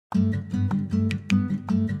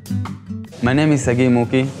My name is Sagi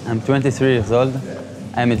Muki. I'm 23 years old.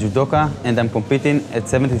 I'm a Judoka and I'm competing at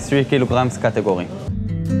 73 kilograms category.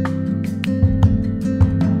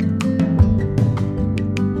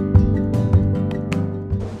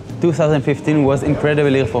 ...2015 was an incredible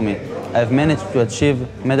year for me. I've managed to achieve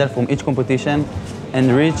medal from each competition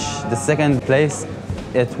and reach the second place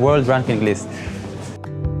at world ranking list.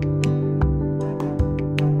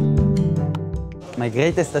 My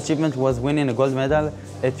greatest achievement was winning a gold medal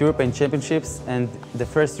at European Championships and the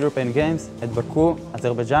first European Games at Baku,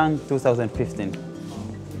 Azerbaijan, 2015.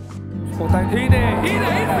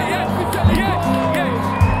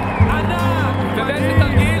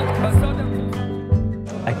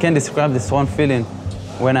 I can't describe the strong feeling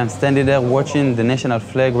when I'm standing there watching the national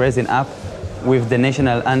flag raising up with the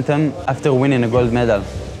national anthem after winning a gold medal.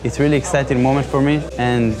 It's a really exciting moment for me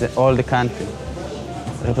and all the country.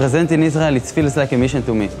 Representing Israel, it feels like a mission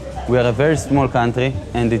to me. We are a very small country,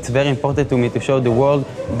 and it's very important to me to show the world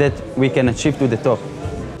that we can achieve to the top.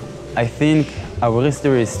 I think our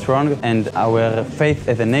history is strong, and our faith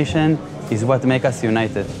as a nation is what makes us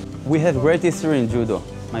united. We have great history in judo.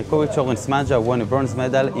 My coach Oren Smadja won a bronze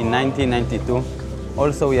medal in 1992.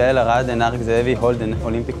 Also, Yael Arad and Arik Zeevi hold an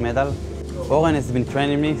Olympic medal. Oren has been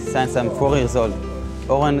training me since I'm 4 years old.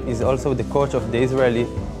 Oren is also the coach of the Israeli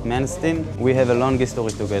men's team. We have a long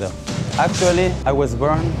history together. Actually, I was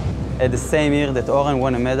born at the same year that Oren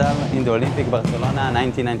won a medal in the Olympic Barcelona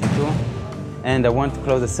 1992. And I want to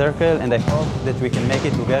close the circle, and I hope that we can make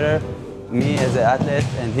it together, me as an athlete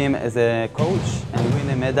and him as a coach, and win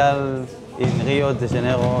a medal in Rio de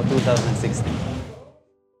Janeiro 2016.